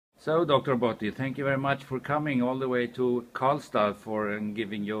So, Dr. Botti, thank you very much for coming all the way to Karlstad for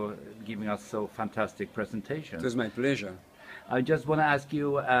giving us so fantastic presentation. It was my pleasure. I just want to ask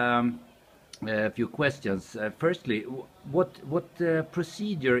you a few questions. Firstly, what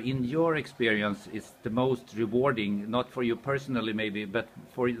procedure in your experience is the most rewarding, not for you personally maybe, but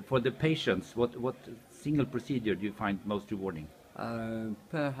for the patients? What single procedure do you find most rewarding?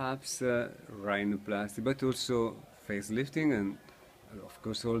 Perhaps rhinoplasty, but also facelifting and of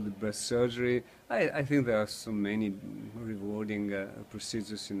course all the breast surgery. I think there are so many rewarding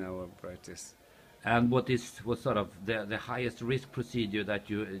procedures in our practice. And what sort of the highest risk procedure that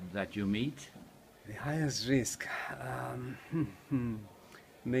you meet? The highest risk,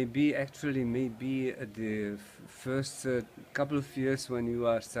 maybe the first couple of years when you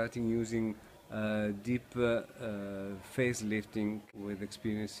are starting using deep facelifting. With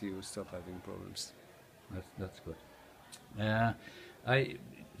experience, you stop having problems. That's good.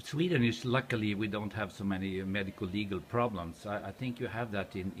 Sweden is luckily we don't have so many medical legal problems. I think you have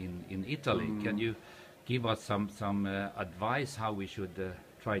that in Italy. Can you give us some advice how we should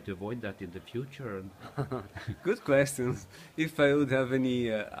try to avoid that in the future? Good question. If I would have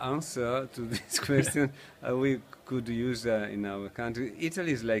any answer to this question, we could use in our country.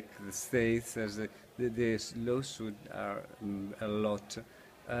 Italy is like the States. The lawsuits are a lot.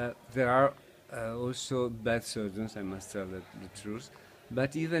 There are also bad surgeons, I must tell the truth.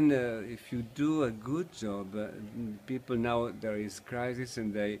 But even if you do a good job, people now there is crisis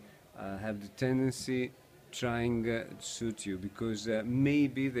and they have the tendency trying to suit you because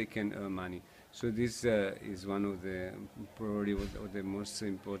maybe they can earn money. So this is one of the probably one of the most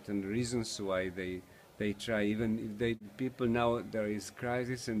important reasons why they try. Even if people now there is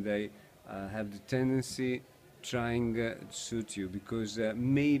crisis and they have the tendency trying to suit you because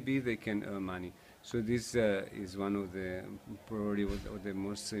maybe they can earn money. So this is one of the probably one of the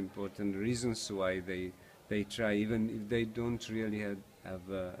most important reasons why they try, even if they don't really have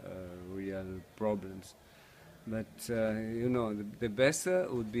real problems. But you know, the best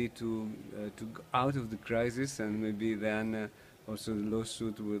would be to go out of the crisis, and maybe then also the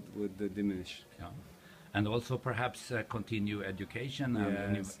lawsuit would diminish. Yeah. And also perhaps continue education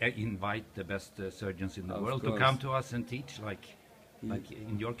and Yes. invite the best surgeons in the Of world course. to come to us and teach, like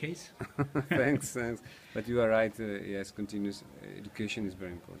in your case. Thanks. But you are right. Yes, continuous education is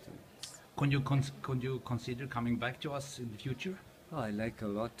very important. Could you consider coming back to us in the future? Oh, I like a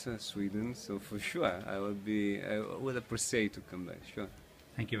lot Sweden, so for sure I would appreciate to come back. Sure.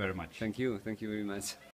 Thank you very much. Thank you very much.